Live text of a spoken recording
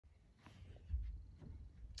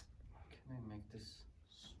this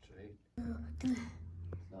straight.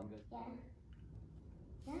 Sound good?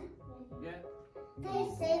 Yeah. They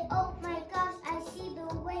say, oh my gosh, I see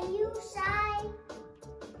the way you shine.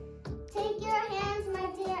 Take your hands, my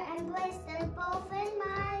dear, and place them both in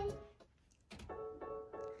mine.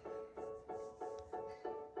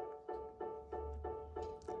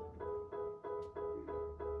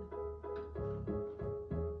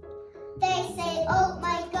 They say, oh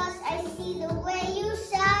my gosh, I see the way you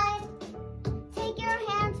shine. Take your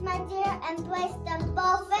hands, my dear, and place them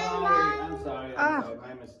both in mine. I'm sorry.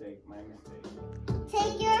 My mistake.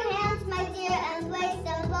 Take your hands, my dear, and place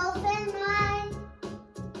them both in mine.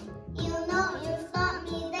 You know you taught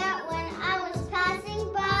me that when I was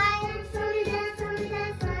passing by. Dance for me, dance for me,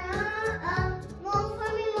 dance for me, Move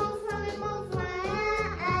for me, move for me, move for me,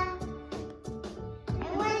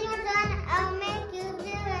 And when you're done, I'll make you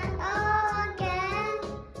do it all again.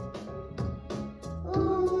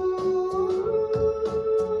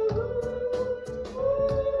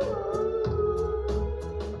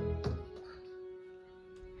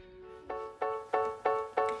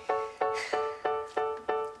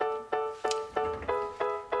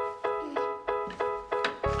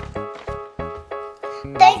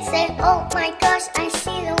 They say, oh my gosh, I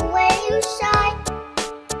see the way you shine.